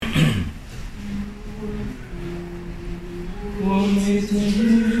我每天日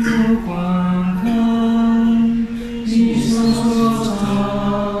落观看你所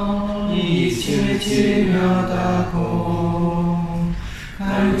造一切奇妙大空，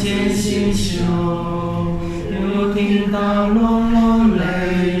看见星宿，又听到隆隆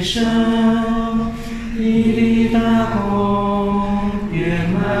雷声，你的大功圆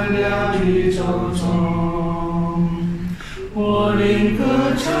满了宇宙中，我灵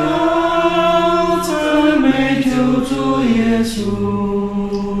歌唱赞美救主耶稣，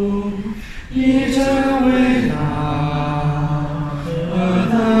你真伟大，何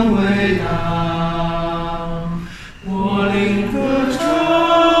等伟大！我灵歌唱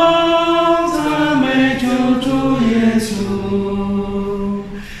赞美救主耶稣，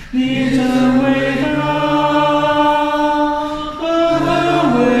你真伟大，何等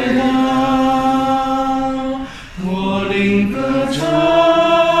伟大！我灵歌唱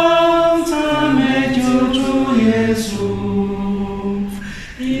赞美救主耶稣，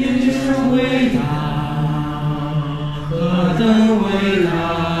你真伟大，何等伟大！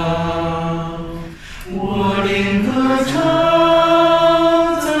我灵歌唱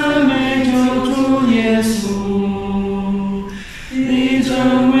赞美救主耶稣，你真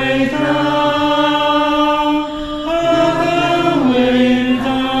伟大，何等伟大！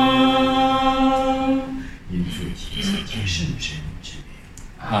因父及子及圣神之名，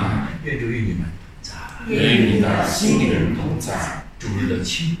阿们。愿主与你们同在，愿与你的心灵同在。主日的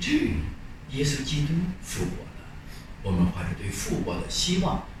清晨，耶稣基督复活了。我们怀着对复活的希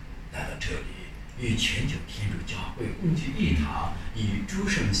望来到这里，与全球天主教会共聚一堂，以诸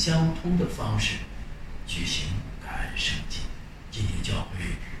圣相通的方式举行感恩圣祭。今天教会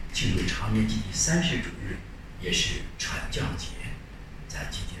进入常年祭第30主日，也是传教节。在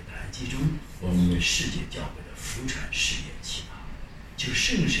今天感恩祭中，我们为世界教会的福传事业祈祷，求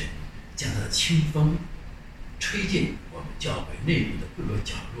圣神将他的清风吹进我们教会内部的各个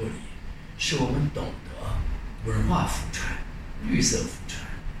角落里，使我们懂得文化福传、绿色福传、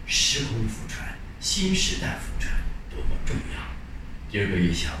时空福传、新时代福传多么重要。第二个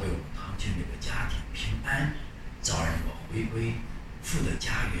也想为我们堂区每个家庭平安，早日能够回归父的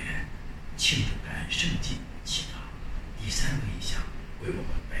家园，庆祝感恩圣祭祈祷。第三个意向为我们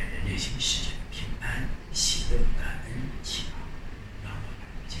百人内心世界的平安、喜乐、感恩祈祷。让我们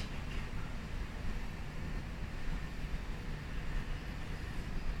敬拜平安。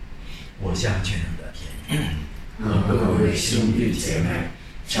我向全能的天主和各位兄弟姐妹，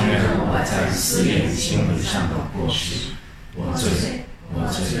承认我在思念行为上的过失，我罪，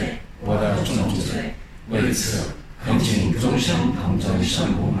我的重罪。为此，恳请终生同真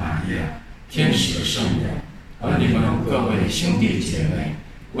圣母玛利亚、天使圣人和你们各位兄弟姐妹，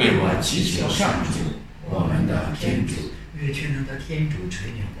为我祈求上主，我们的天主。愿全能的天主垂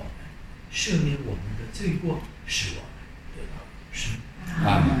怜我们，赦免我们的罪过，使我们得到永生。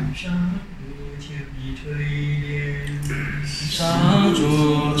阿们。上主，求你垂怜；上主，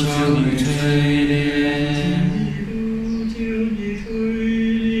求你垂怜；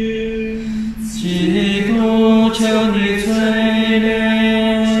基督，求你垂怜；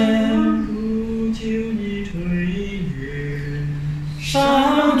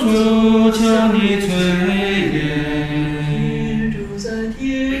上主，求你垂怜。主在天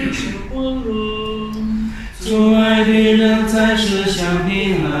上光荣，主爱的人在世享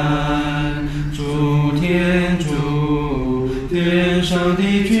平安。主天主，天上的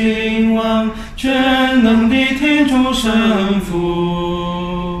君王，全能的天主圣父。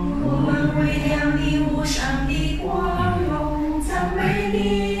我们为亮你无上的光荣，赞美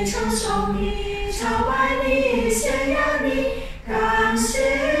你，称颂你，朝拜你，宣扬你，感谢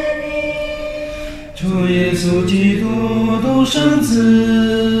你。主耶稣基督独生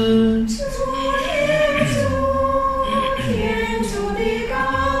子，天主的羔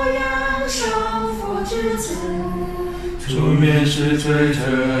羊，圣父之子。主免是罪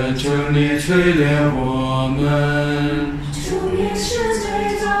者，求你垂怜我们。主免是罪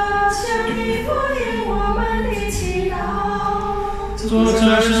者，求你俯听我们的祈祷。作者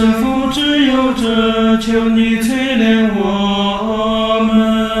圣父之佑者，求你垂怜我们。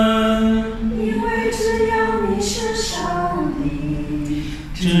因为只有你是上帝，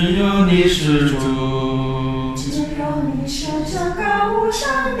只有你是主，只有你是至高无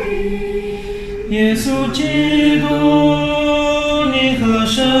上的。耶稣基督，你和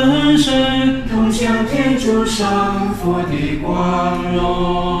圣神同享天主圣父的光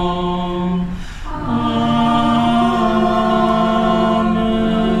荣。阿门。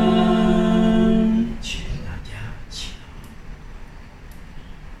请大家祈祷。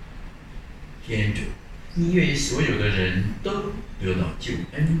天主，你愿意所有的人都得到救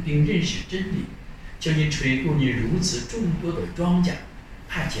恩，人并认识真理，求你垂顾你如此众多的庄稼，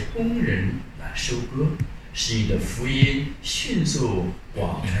派遣工人来收割，使你的福音迅速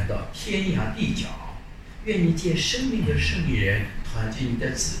广传到天涯地角。愿你借生命的圣言团聚你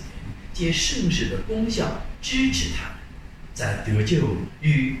的子民，借圣使的功效支持他们，在得救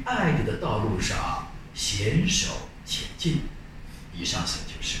与爱德的道路上携手前进。以上所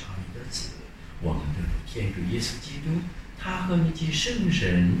求是靠你的子，我们的主天主耶稣基督，他和你及圣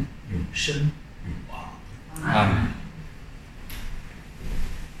神永生永王。阿门。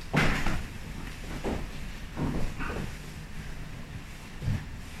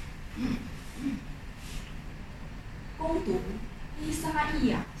恭读依撒意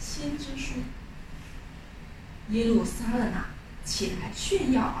亚先知书。耶路撒冷啊，起来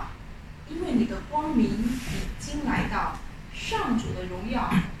炫耀吧，因为你的光明已经来到，上主的荣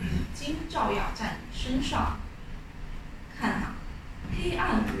耀已经照耀在你身上。看啊，黑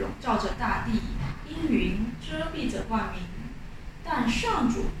暗笼罩着大地，阴云遮蔽着万民，但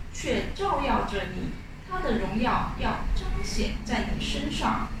上主却照耀着你，他的荣耀要彰显在你身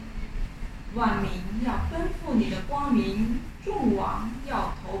上。万民要奔赴你的光明，众王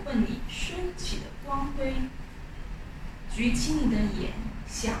要投奔你升起的光辉。举起你的眼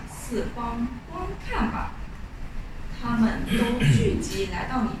向四方观看吧，他们都聚集来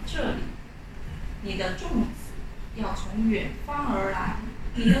到你这里。你的众子要从远方而来，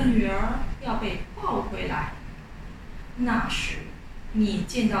你的女儿要被抱回来。那时，你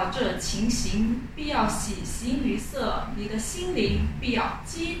见到这情形，必要喜形于色，你的心灵必要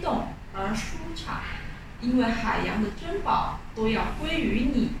激动而舒畅，因为海洋的珍宝都要归于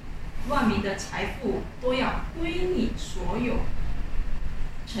你，万民的财富都要归你所有。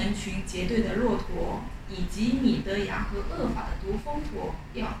成群结队的骆驼，以及米德杨和厄法的独峰驼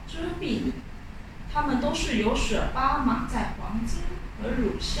要遮蔽你，他们都是由舍巴满载黄金和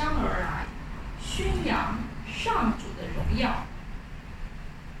乳香而来，宣扬上主的荣耀。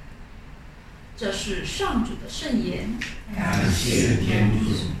这是上主的圣言。感谢天主。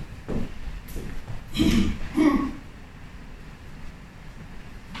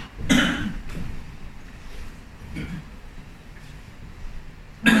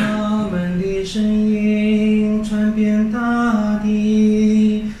他们的声音传遍大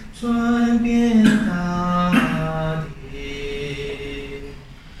地，传遍大地。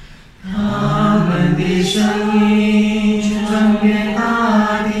他们的声音传遍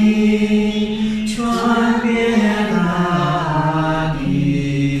大地，传遍大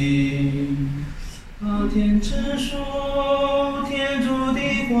地。高天陈述天主的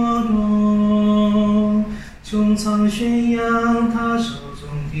光荣，穹苍宣扬他手中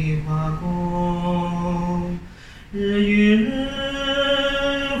的化工，日与日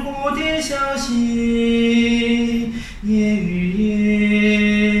互递消息，夜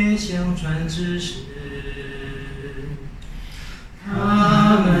与夜相传知识。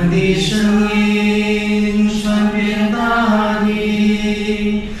他们的声音传遍大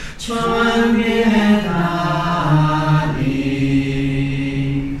地，传遍大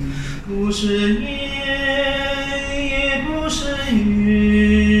地。不是也不是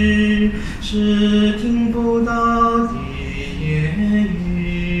语，是听不到的言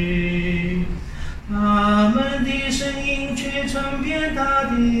语。他们的声音却传遍大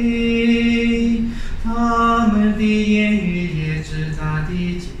地，他们的言语也知大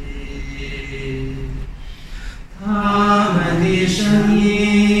地界。他们的声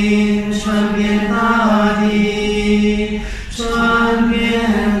音传遍大地，传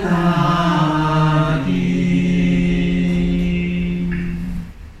遍大地。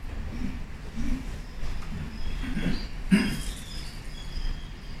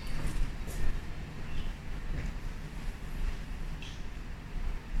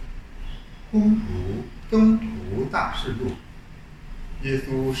恭读宗徒大事录。耶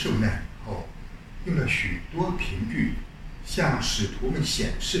稣受难以后，用了许多凭据，向使徒们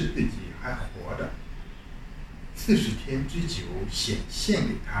显示自己还活着。40天之久显现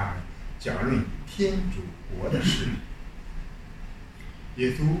给他们，讲论天主国的事。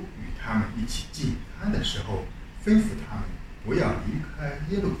耶稣与他们一起进餐的时候，吩咐他们不要离开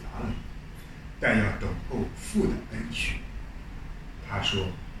耶路撒冷，但要等候父的恩许。他说，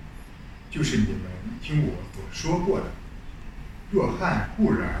就是你们听我所说过的，若翰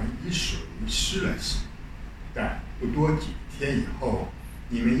固然以水施了洗，但不多几天以后，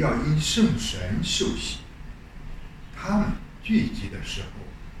你们要因圣神受洗。他们聚集的时候，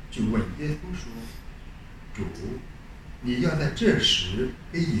就问耶稣说，主，你要在这时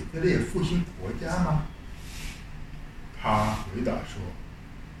给以色列复兴国家吗？他回答说，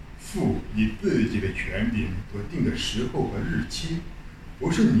父以自己的权柄所定的时候和日期，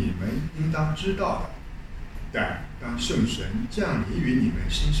不是你们应当知道的。但当圣神降临于你们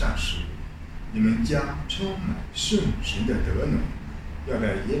身上时，你们将充满圣神的德能，要在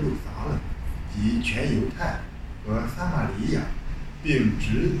耶路撒冷及全犹太和撒玛利亚，并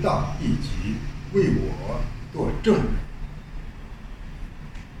直到地极，为我做证人。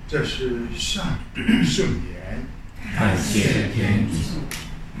这是上主的圣言。感谢天主。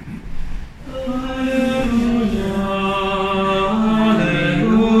哈利路亚，哈利路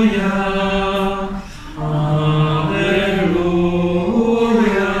亚，哈利路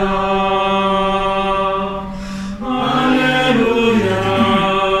亚，哈利路亚，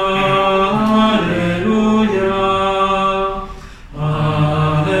哈利路亚，哈利路亚，哈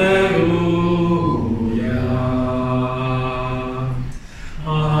利路亚。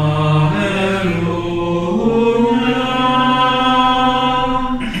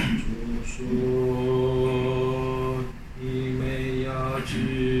主说：“你们要去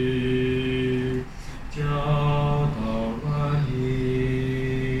教导万民，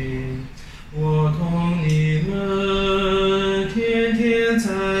我同你们天天在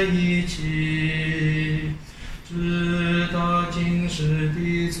一起，直到今世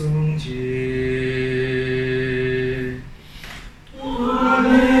的终结。”哈利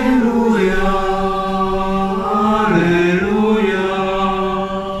路亚，哈利路亚，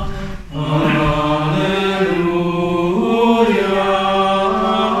哈利路亚，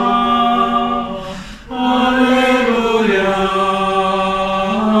哈利路亚，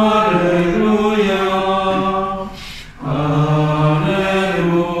哈利路亚，哈利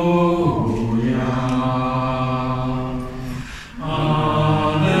路亚，哈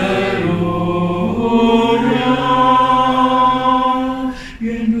利路亚。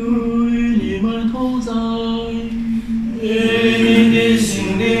愿主与你们同在，与你的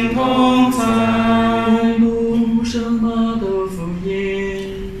心灵同在。路圣马的福音，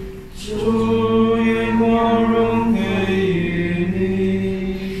主愿光荣归于你。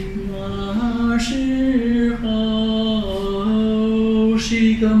那时候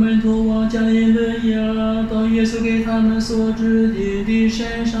，11个门徒往加利肋亚，到耶稣给他们所指定的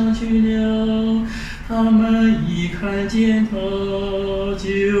山上去了。他们一看见他，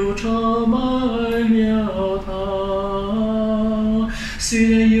就朝拜了他。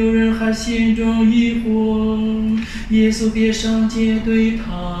虽然有人还心中疑惑，耶稣便上前对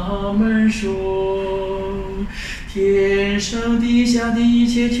他们说：“天上地下的一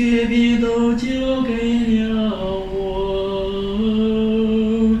切权柄都交给了我，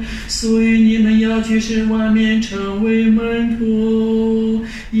所以你们要去使万民成为门徒，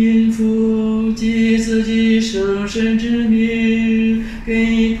因父及自己圣神之名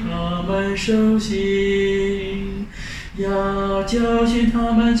给他们受洗，要教训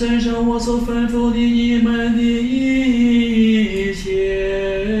他们遵守我所吩咐的你们的一切。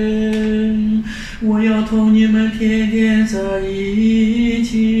我要同你们天天在一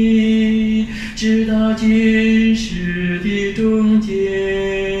起，直到今世的终结。”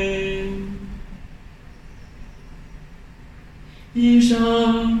以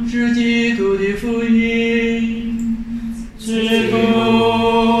上是基督的福音。基督，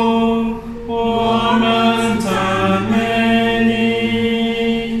我们赞美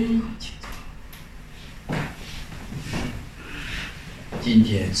你。今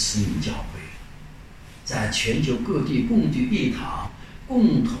天慈悯教会在全球各地共聚一堂，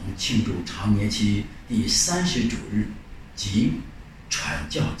共同庆祝常年期第30主日及传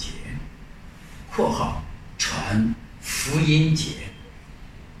教节（括号传福音节）。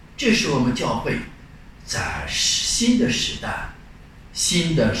这是我们教会在新的时代、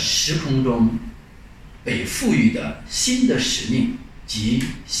新的时空中被赋予的新的使命及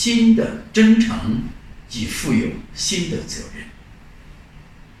新的征程，及负有新的责任。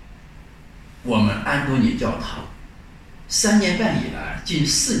我们安东尼教堂3年半以来，近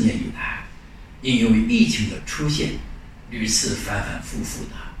4年以来，因由于疫情的出现，屡次反反复复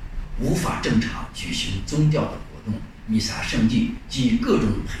的无法正常举行宗教的活动、弥撒圣祭及各种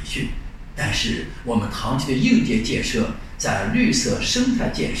培训。但是我们堂区的硬件建设，在绿色生态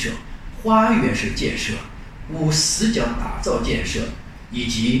建设、花园式建设、无死角打造建设以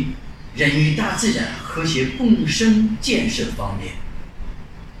及人与大自然和谐共生建设方面，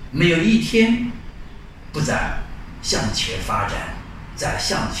没有一天不在向前发展，在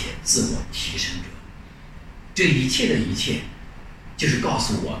向前自我提升着。这一切的一切，就是告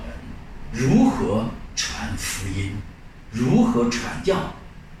诉我们如何传福音，如何传教。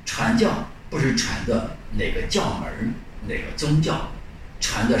传教不是传的哪个教门、哪个宗教，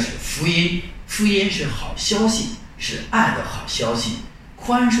传的是福音。福音是好消息，是爱的好消息，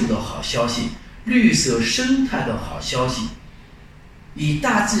宽恕的好消息，绿色生态的好消息。与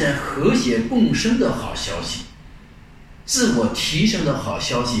大自然和谐共生的好消息，自我提升的好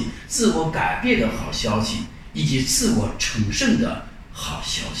消息，自我改变的好消息，以及自我成圣的好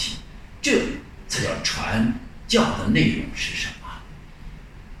消息。这才叫传教的内容是什么？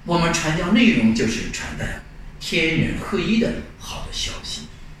我们传教内容就是传达天人合一的好的消息。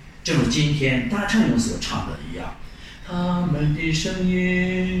正如今天大唱咏所唱的一样，他们的声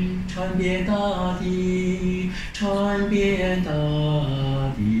音传遍大地，传遍大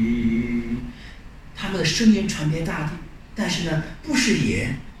地。他们的声音传遍大地，但是呢，不是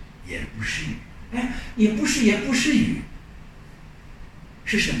言，也不是语，也不是言，不是语，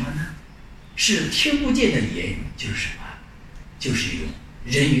是什么呢？是听不见的言语，就是什么？就是一种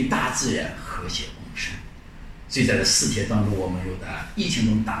人与大自然和谐共生。所以在这4天当中，我们有在疫情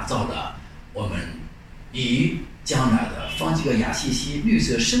中打造的，我们与将来的方济各雅西西绿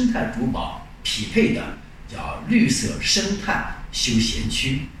色生态主保匹配的，叫绿色生态休闲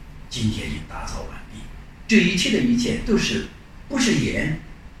区，今天已打造完毕。这一切的一切都是不是言，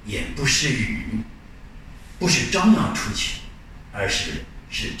也不是语，不是张扬出去，而是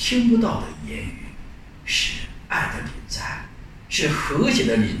听不到的言语，是爱的临在，是和谐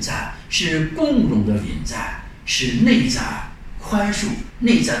的临在，是共荣的临在，是内在宽恕、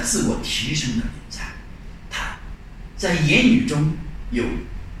内在自我提升的临在。它在言语中有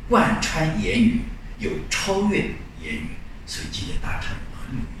贯穿言语，有超越言语，所以今天大唱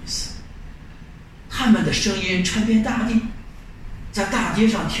很有意思。他们的声音传遍大地，在大街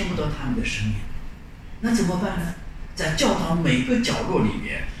上听不到他们的声音，那怎么办呢？在教堂每个角落里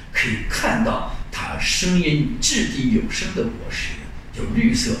面可以看到它声音掷地有声的果实，就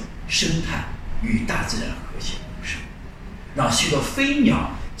绿色生态与大自然和谐共生，让许多飞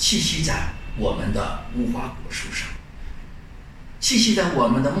鸟栖息在我们的无花果树上，栖息在我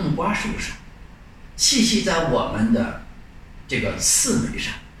们的木瓜树上，栖息在我们的这个刺梅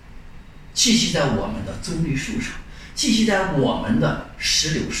上，栖息在我们的棕榈树上，栖息在我们的石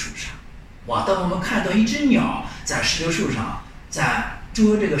榴树上。哇！当我们看到一只鸟在石榴树上，在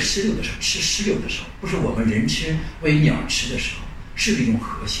捉这个石榴的时候，吃石榴的时候，不是我们人吃，为鸟吃的时候，是一种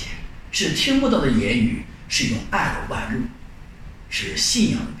和谐，是听不到的言语，是一种爱的外露，是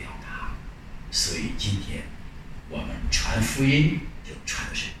信仰的表达。所以今天我们传福音就传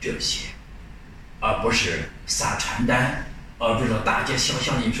的是这些，而不是撒传单，而不是大街小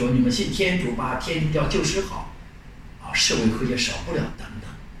巷里说你们信天主吧，天主教就是好，社会和谐少不了等等。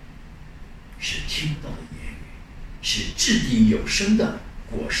是听到的言语，是掷地有声的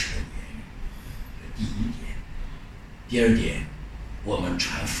果实的言语，这第一点。第二点，我们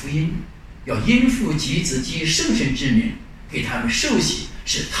传福音要因父及子及圣神之名给他们受洗，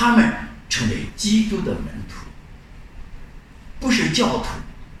使他们成为基督的门徒，不是教徒，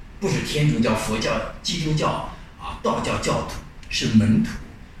不是天主教、佛教、基督教道教教徒，是门徒。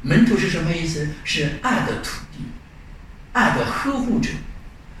门徒是什么意思？是爱的土地，爱的呵护者，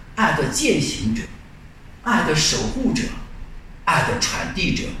爱的践行者，爱的守护者，爱的传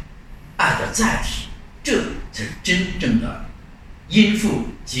递者，爱的载体，这才是真正的因父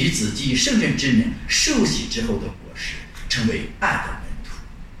及子及圣神之名受洗之后的果实，成为爱的门徒，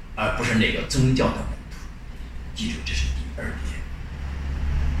而不是那个宗教的门徒。记住，这是第二点。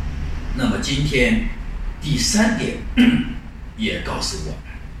那么今天第三点也告诉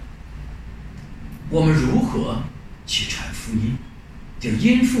我们如何去传福音。就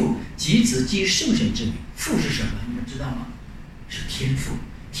因父及子及圣神之名。父是什么？你们知道吗？是天父。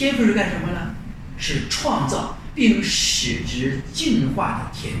天父是干什么呢？是创造并使之进化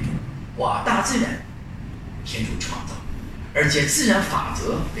的天主。哇，大自然天主创造，而且自然法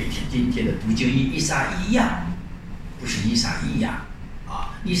则被今天的读经依撒意亚，不是依撒意亚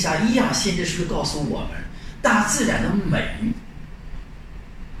依撒意亚先知书告诉我们，大自然的美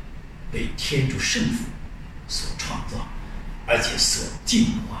被天主圣父所创造，而且所进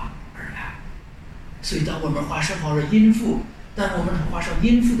化而来。所以当我们画圣号的阴父，当我们画上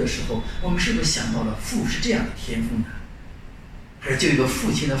阴父的时候，我们是不是想到了父是这样的天父呢？还是就一个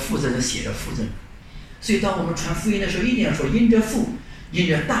父亲的父字写着父字呢？所以当我们传福音的时候，一定要说因着父，因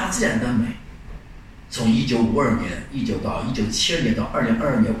着大自然的美。从1952年一直到1972年到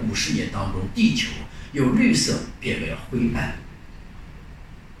2022年50年当中，地球由绿色变为了灰暗。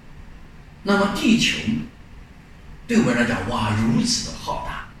那么地球对我们来讲，哇，如此的浩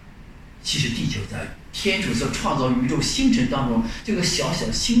大。其实地球在天主所创造宇宙星辰当中，就跟小小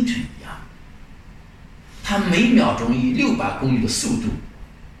的星辰一样，它每秒钟以600公里的速度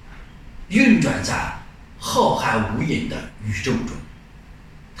运转在浩瀚无垠的宇宙中，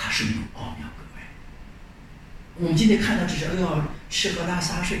它是一种奥妙各位。我们今天看到只是吃喝拉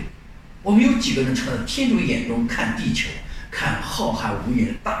撒睡，我们有几个人成了天主眼中看地球，看浩瀚无垠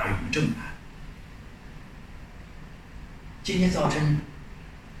的大宇宙呢？今天早晨，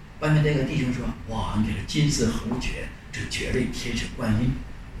外面那个弟兄说：“哇，你这是金丝猴角，这蕨类天使观音，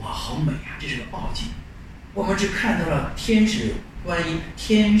哇，好美啊！这是个奥景。”我们只看到了天使观音、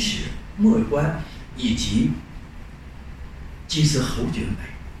天使末观以及金丝猴角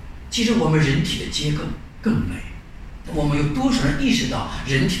美。其实我们人体的结构更美。我们有多少人意识到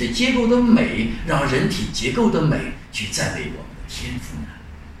人体的结构的美，让人体结构的美去赞美我们的天赋呢？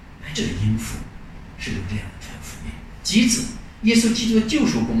哎，这个音符是有这样的传福音。集子，耶稣基督的救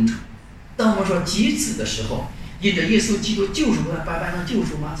赎工程。当我们说集子的时候，因着耶稣基督救赎，白白能救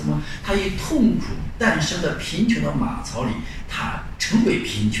赎吗？怎么？他以痛苦诞生的贫穷的马槽里，他成为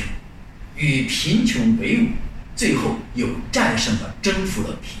贫穷，与贫穷为伍，最后又战胜了、征服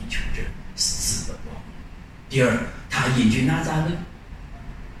了贫穷者死的光。第二，他隐居拿撒勒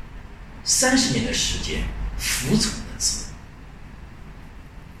30年的时间，服从的子，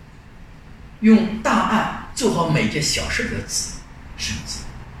用大爱做好每件小事的子，生子。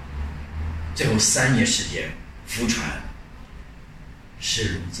最后3年时间，福传，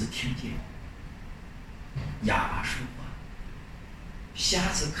使聋子听见，哑巴说话，瞎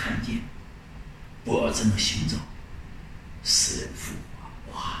子看见，跛子能行走，死人复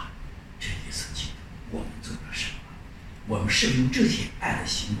活。哇，这耶稣基督，我们做了什么？我们是用这些爱的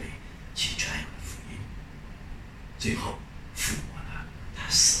行为去传扬福音。最后复活了，他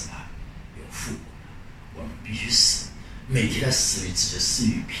死了又复活了，我们必须死。每天的死于自己死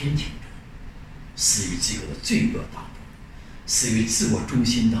于偏情中，死于自己的罪恶当中，死于自我中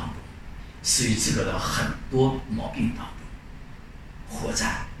心当中，死于自个的很多毛病当中，活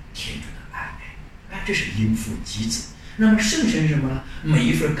在天主的爱内。哎，这是因父及子。那么圣神是什么呢？每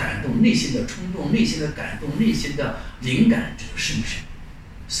一份感动、内心的冲动、内心的感动、内心的灵感，这就是圣神。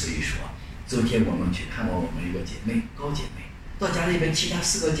所以说，昨天我们去看望我们一个姐妹高姐妹，到家里边其他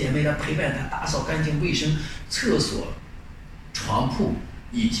4个姐妹呢陪伴她打扫干净卫生，厕所、床铺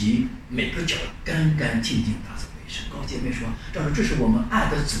以及每个角干干净净打扫卫生。高姐妹说：“这是我们爱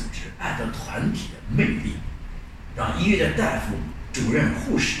的组织、爱的团体的魅力，让医院的大夫、主任、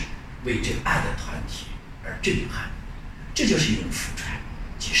护士为这爱的团体而震撼。”这就是一种福传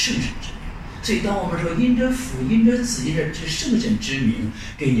及圣神之名。所以当我们说因着父、因着子、因着这圣神之名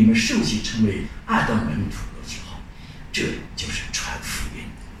给你们受洗成为爱的门徒的时候，这就是传福音。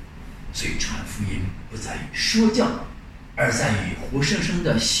所以传福音不在于说教，而在于活生生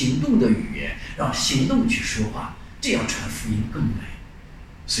的行动的语言，让行动去说话，这样传福音更美。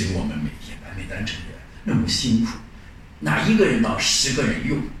所以我们每天白眉单成人那么辛苦，哪一个人到10个人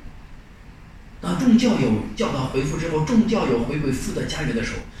用。当众教友教导回复之后，众教友回归父的家园的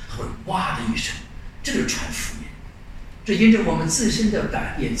时候，他会哇的一声，这就是传福音。这因着我们自身的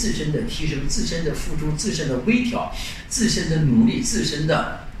改变、自身的提升、自身的付出、自身的微调、自身的努力、自身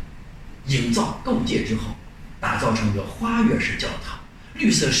的营造构建之后，打造成一个花园式教堂、绿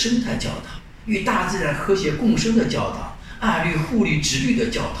色生态教堂、与大自然和谐共生的教堂、爱绿护理植绿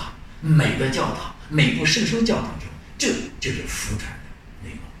的教堂、美的教堂、美不胜收教堂中，这就是福传的内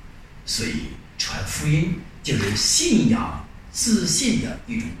容。所以传福音就是信仰自信的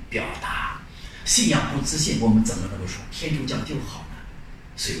一种表达。信仰不自信，我们怎么能够说天主教就好呢？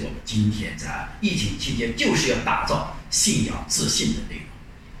所以我们今天在疫情期间就是要打造信仰自信的内容。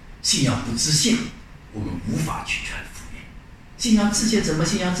信仰不自信，我们无法去传福音。信仰自信，怎么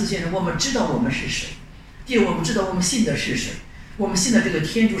信仰自信呢？我们知道我们是谁，第二，我们知道我们信的是谁，我们信的这个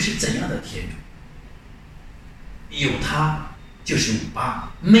天主是怎样的天主。有他就是58，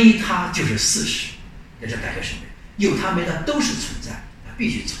没他就是40，那这代表什么？有他没他都是存在，它必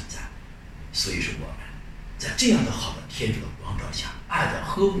须存在。所以说我们在这样的好的天主的光照下、爱的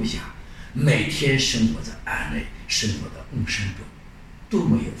呵护下，每天生活在爱内，生活在共生中，多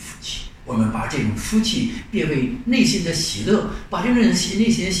么有福气！我们把这种福气变为内心的喜乐，把这种内心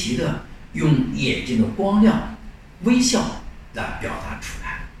的喜乐用眼睛的光亮、微笑来表达出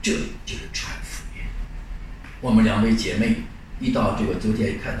来，这就是传福音。我们2位姐妹一到这个昨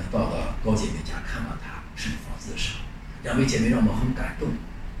天看到的高姐妹家看望她生房子的时候，2位姐妹让我很感动。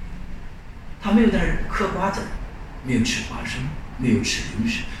她没有在那儿嗑瓜子，没有吃花生，没有吃零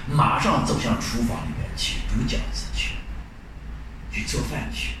食，马上走向厨房里面去煮饺子去做饭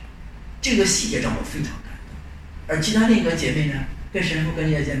去。这个细节让我非常感动。而其他另一个姐妹呢，跟神父跟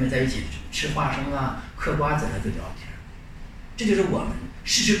那些姐妹在一起吃花生啊、嗑瓜子啊，在聊天。这就是我们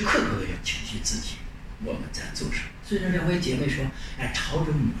时时刻刻的要警惕自己，我们在做什么。所以那2位姐妹说：“哎，潮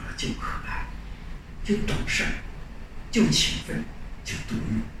州女儿就可爱，就懂事，就勤奋，就度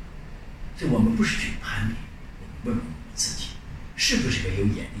日。”所以我们不是去攀比，我们问问我们自己，是不是个有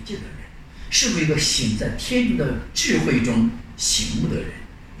眼力劲的人？是为了行在天主的智慧中醒悟的人，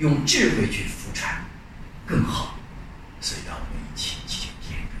用智慧去服传更好。所以让我们一起祈求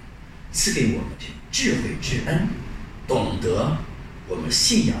天主赐给我们这智慧之恩，懂得我们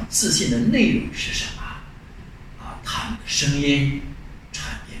信仰自信的内容是什么他们的声音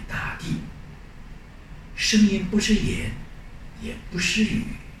传遍大地。声音不是言，也不是语，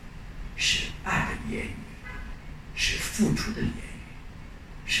是爱的言语，是付出的言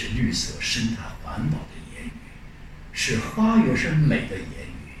语，是绿色生态环保的言语，是花园是美的言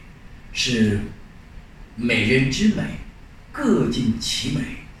语，是美人之美，各尽其美，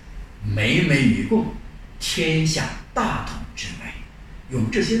美美与共，天下大同之美。用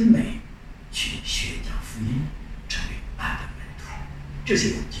这些美去宣讲福音，成为爱的门徒。这是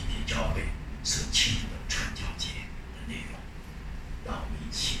我们今天教会所庆祝的传教节的内容。让我们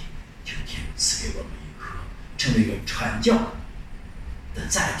一起求天主赐给我们一颗成为一个传教的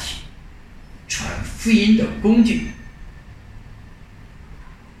载体，传福音的工具，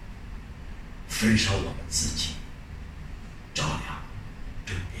焚烧我们自己，照亮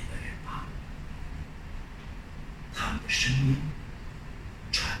周边的人吧。他们的声音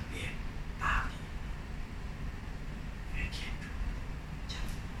传遍大地。愿天主降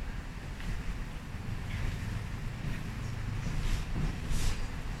福。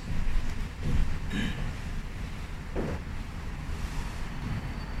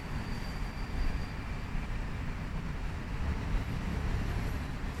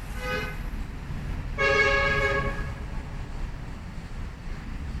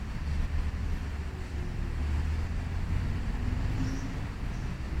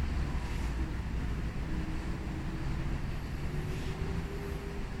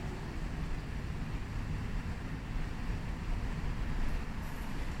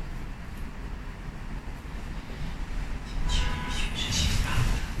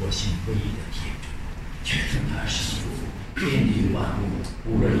我信唯一的天主，全称他是父，天地万物，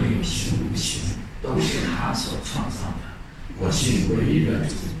无论有形无形，都是他所创造的。我信唯一的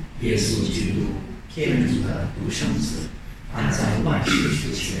主，耶稣基督，天主的独生子。他在万世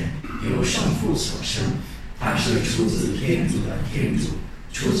之前由圣父所生，他是出自天主的天主，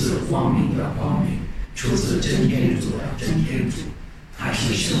出自光明的光明，出自真天主的真天主。他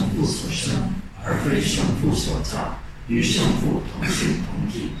是圣父所生，而非圣父所造。与圣父同性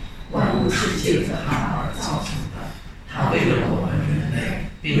同体，万物是借着他而造成的。他为了我们人类，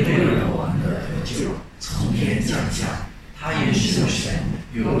并为了我们的得救，从天降下。他也是神，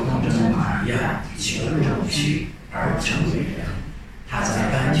又同着玛利亚取了肉躯，而成为人。他在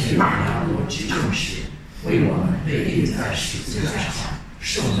甘泉雅罗执政时，为我们被钉在十字架上，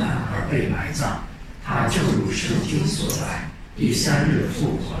受难而被埋葬。他正如圣经所来，第3日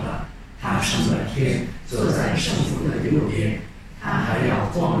复活了。他升了天，坐在圣父的右边。他还要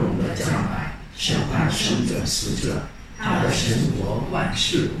光荣的降来，审判生者死者。他的神国万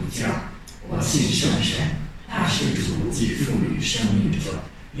事无疆。我信圣神，他是主及父与生命者，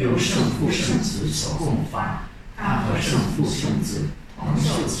由圣父圣子所共发。他和圣父圣子同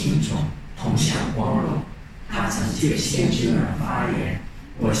受敬重，同享光荣。他曾借先知们发言：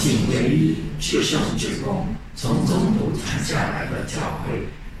我信唯一至圣至公，从宗徒传下来的教会。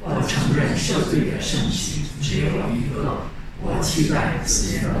我承认赦罪的圣洗只有一个，我期待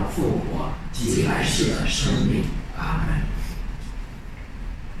死人的复活及来世的生命。阿门。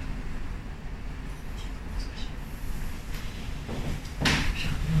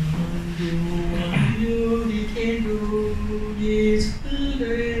万有的天主，你赐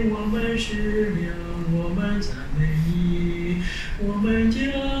给我们食粮，我们赞美你。我们将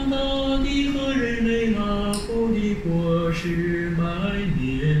大地和人类劳苦的果实麦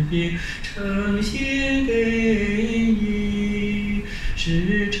面饼呈现给你，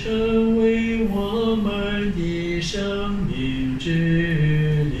是成为我们的生命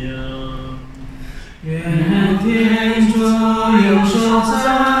之粮。愿天主永受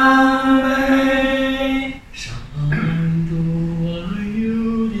赞美。上主万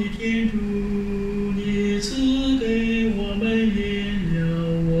有的天主，你赐给我们饮料，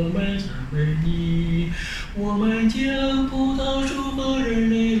我们赞美你。我们将葡萄树和人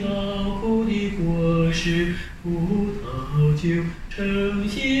类劳苦的果实、葡萄酒呈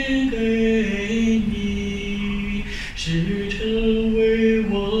现给你，是成为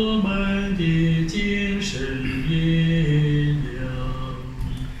我们的精神饮料。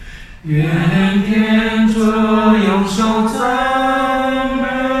愿天主永受赞美。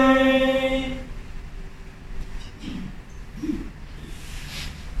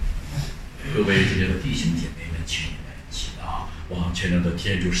各位亲爱的弟兄姐妹们，请你们一起望全能的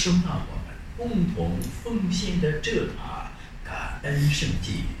天主收纳我们共同奉献的这塔感恩圣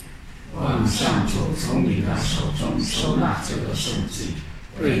祭。望上主从你的手中收纳这个圣祭，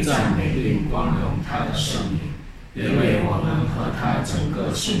为赞美并光荣他的圣名，也为我们和他整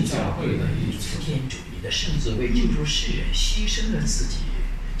个圣教会的益处。天主，你的圣子为救助世人牺牲了自己，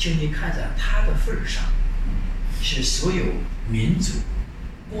求你看在他的份上，使所有民族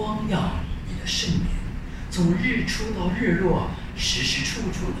光耀你的圣名，从日出到日落，时时处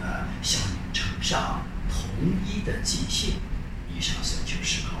处的向你呈上统一的祭献。以上所求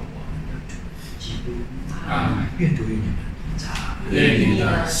是靠我们的主基督。阿们。愿主与你们同在，愿你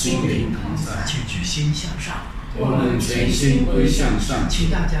的心灵同在。请举心向上，我们全心归向上。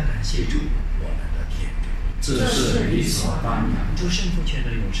请大家感谢主，我们的天主。这是理所当然。主圣父全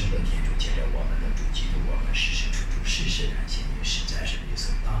能永生的天主，借着我们的主基督，我们时时处处事事感谢你，实在是理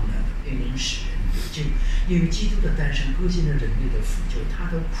所当然的，并能使人有救。因为基督的诞生革新了人类的腐朽，他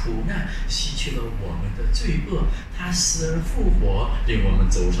的苦难洗去了我们的罪恶，他死而复活，令我们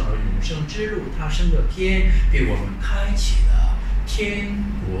走上了永生之路。他升了天，给我们开启了天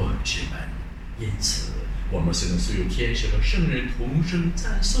国之门。因此，我们随着所有天使和圣人同声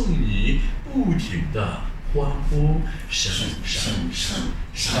赞颂你，不停地欢呼圣圣圣！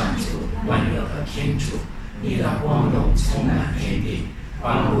上主万有的天主，你的光荣充满天地，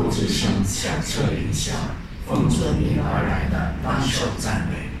万物之声响彻云霄。奉着你而来的当受赞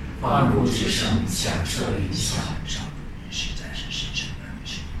美，万物之声响彻云霄。上主，你实在是神圣的，你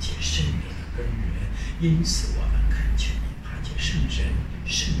是一切圣人的根源。因此，我们恳求你派遣圣神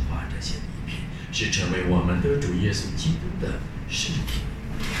圣化这些礼品，使成为我们的主耶稣基督的圣体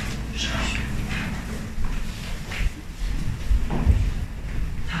圣血。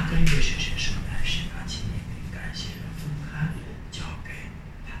他甘愿使神圣诞时，把纪念并感谢的分开交给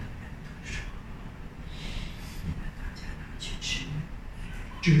他的门徒说：“你们大家拿去吃，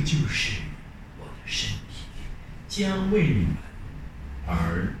这就是我的身体，将为你们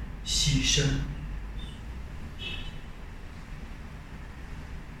而牺牲。”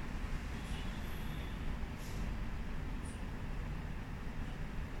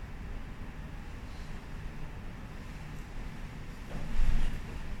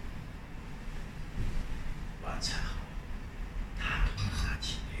晚餐后，他突然拿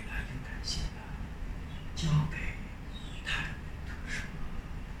起杯来，又感谢了，交给他的门徒说：“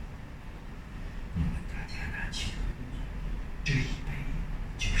你们大家拿去，这一杯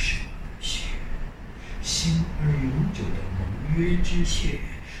就是我的血，新而永久的盟约之血，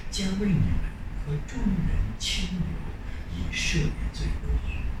将为你们和众人清流，以赦免罪恶。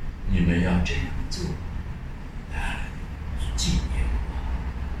你们要这样做，来纪念我。”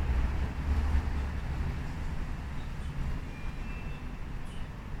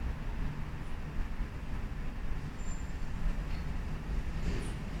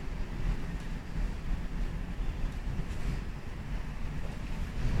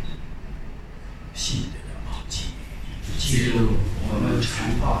信德的奥迹，基督，我们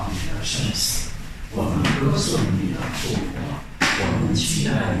传报你的圣死，我们歌颂你的复活，我们期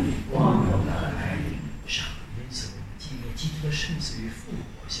待你光荣的来临。上主，因此我们纪念基督的圣死与复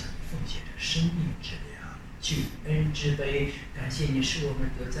活，向你奉献着生命之粮、救恩之杯。感谢你使我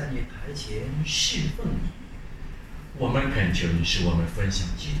们得在你台前侍奉你。我们恳求你使我们分享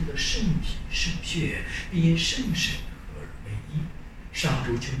基督的圣体圣血，并因圣神合而为一。上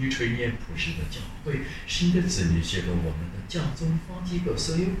主，求你垂念普世的教会，使你的子女协助我们的教宗方机构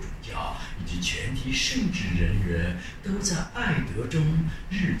所有主教以及全体圣职人员都在爱德中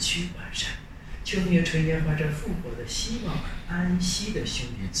日趋完善。求你也垂念怀着复活的希望而安息的兄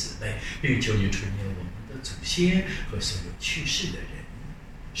弟姊妹，并求你垂念我们的祖先和所有去世的人，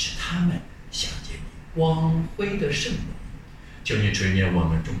使他们相见你光辉的圣容。求你垂念我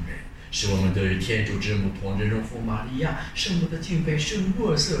们众人，使我们得与天主之母同人荣父玛利亚、圣母的敬佩、圣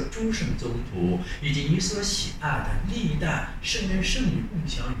若瑟、诸圣宗徒，以及你所喜爱的历代圣人圣女共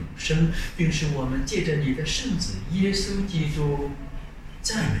享永生，并使我们借着你的圣子耶稣基督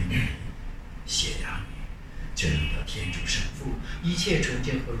赞美你、谢扬你。求你的天主圣父，一切崇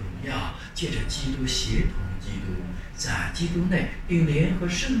敬和荣耀借着基督协同基督，在基督内，并联合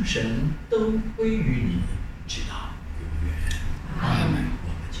圣神都归于你，直到永远。阿门。我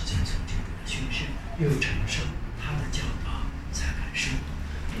们即遵从基督的训示，又承受他的教导，才敢说：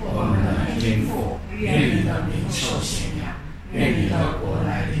我们的天父，愿你的名受显扬，愿你的国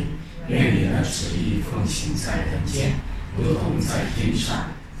来临，愿你的旨意奉行在人间，如同在天上。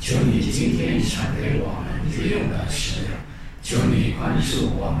求你今天赏给我们日用的食粮，求你宽恕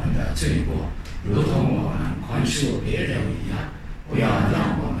我们的罪过，如同我们宽恕别人一样。不要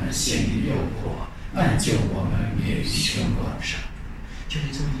让我们陷于诱惑，但救我们免于凶恶。上主，求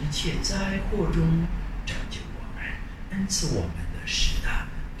你从一切灾祸中拯救我们，恩赐我们的时代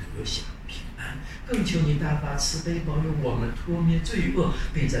得得享平安。更求你大发慈悲，保佑我们脱灭罪恶，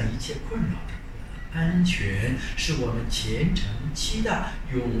并在一切困扰中获得安全，使我们虔诚期待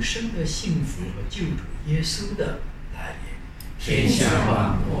永生的幸福和救主耶稣的来临。天下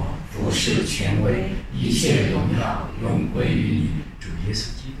万国服侍权威，一切荣耀永归于你。主耶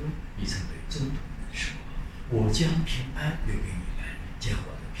稣基督，你曾对宗徒们说：“我将平安留给你们，将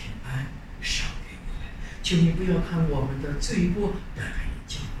我的平安赏给你们。求你不要看我们的罪过，但看你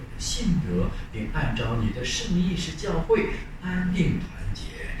教会的信德，并按照你的圣意使教会安定团结。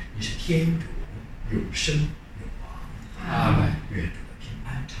你是天主，永生永王。阿门。愿主的平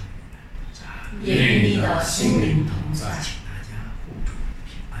安常与你们同在，也与你的心灵同在。请大家互助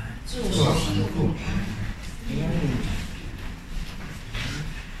平安，做神共平。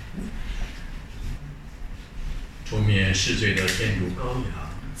除免世罪的天主羔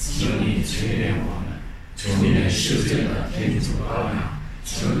羊，求你垂怜我们；除免世罪的天主羔羊，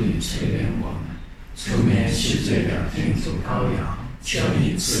求你垂怜我们；除免世罪的天主羔羊，求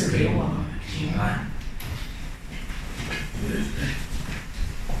你赐给我们平安。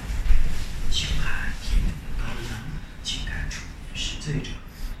请看天主的羔羊，请看除免世罪者，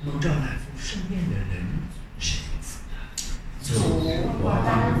蒙召来赴圣宴的人是有福的。主，我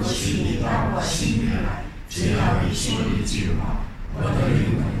当不起你到我心里来，只要你说一句话，我的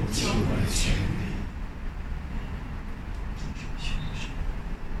灵魂就会痊愈。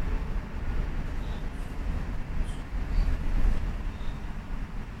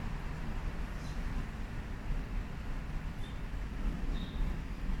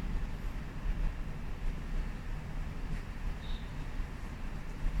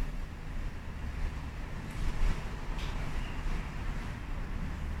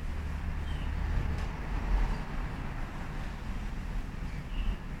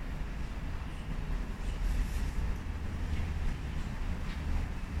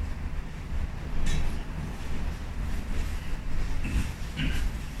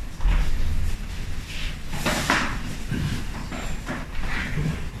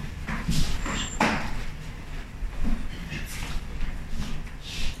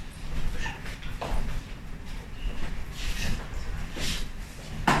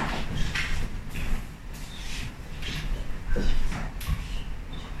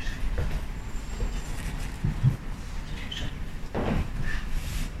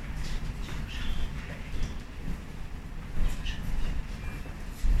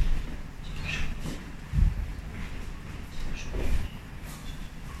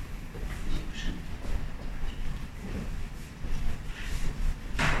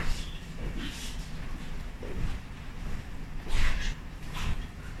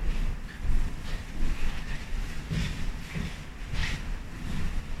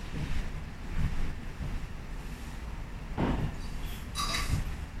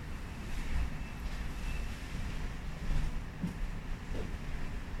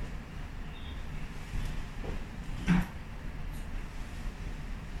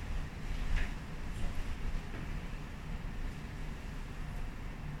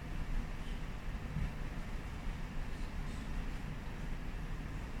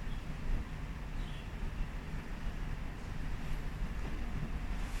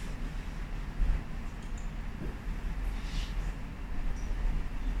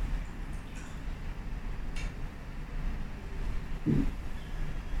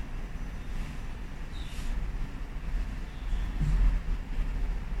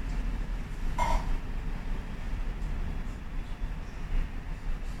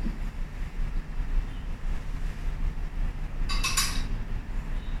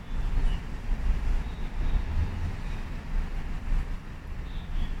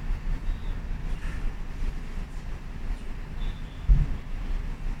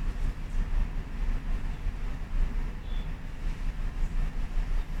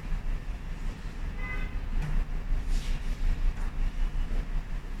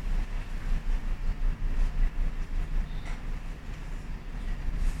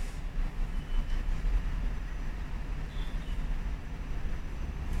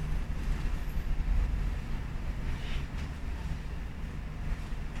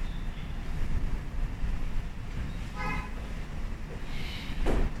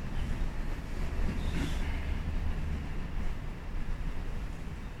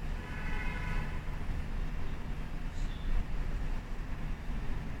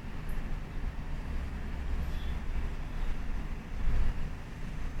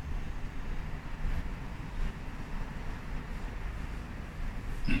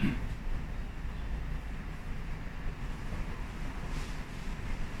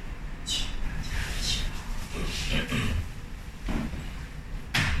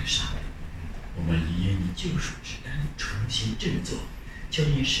求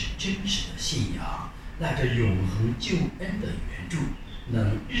你使真实的信仰赖着永恒救恩的援助，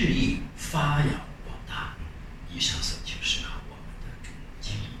能日益发扬光大。以上所求是靠我们的主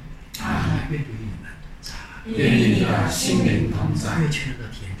基督。阿门。愿主与你们同在，愿与你的心灵同在。愿全能的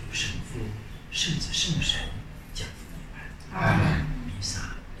天主圣父、圣子、圣神降福你们。阿门。弥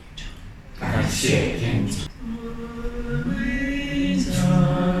撒礼成。感谢天主。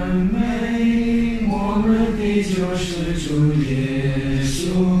赞美我们的救世主耶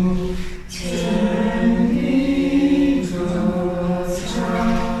稣，全因歌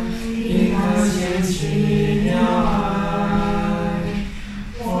唱，因他牵起了爱，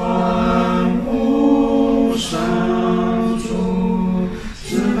欢呼上主，直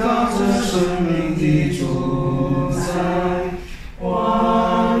到这生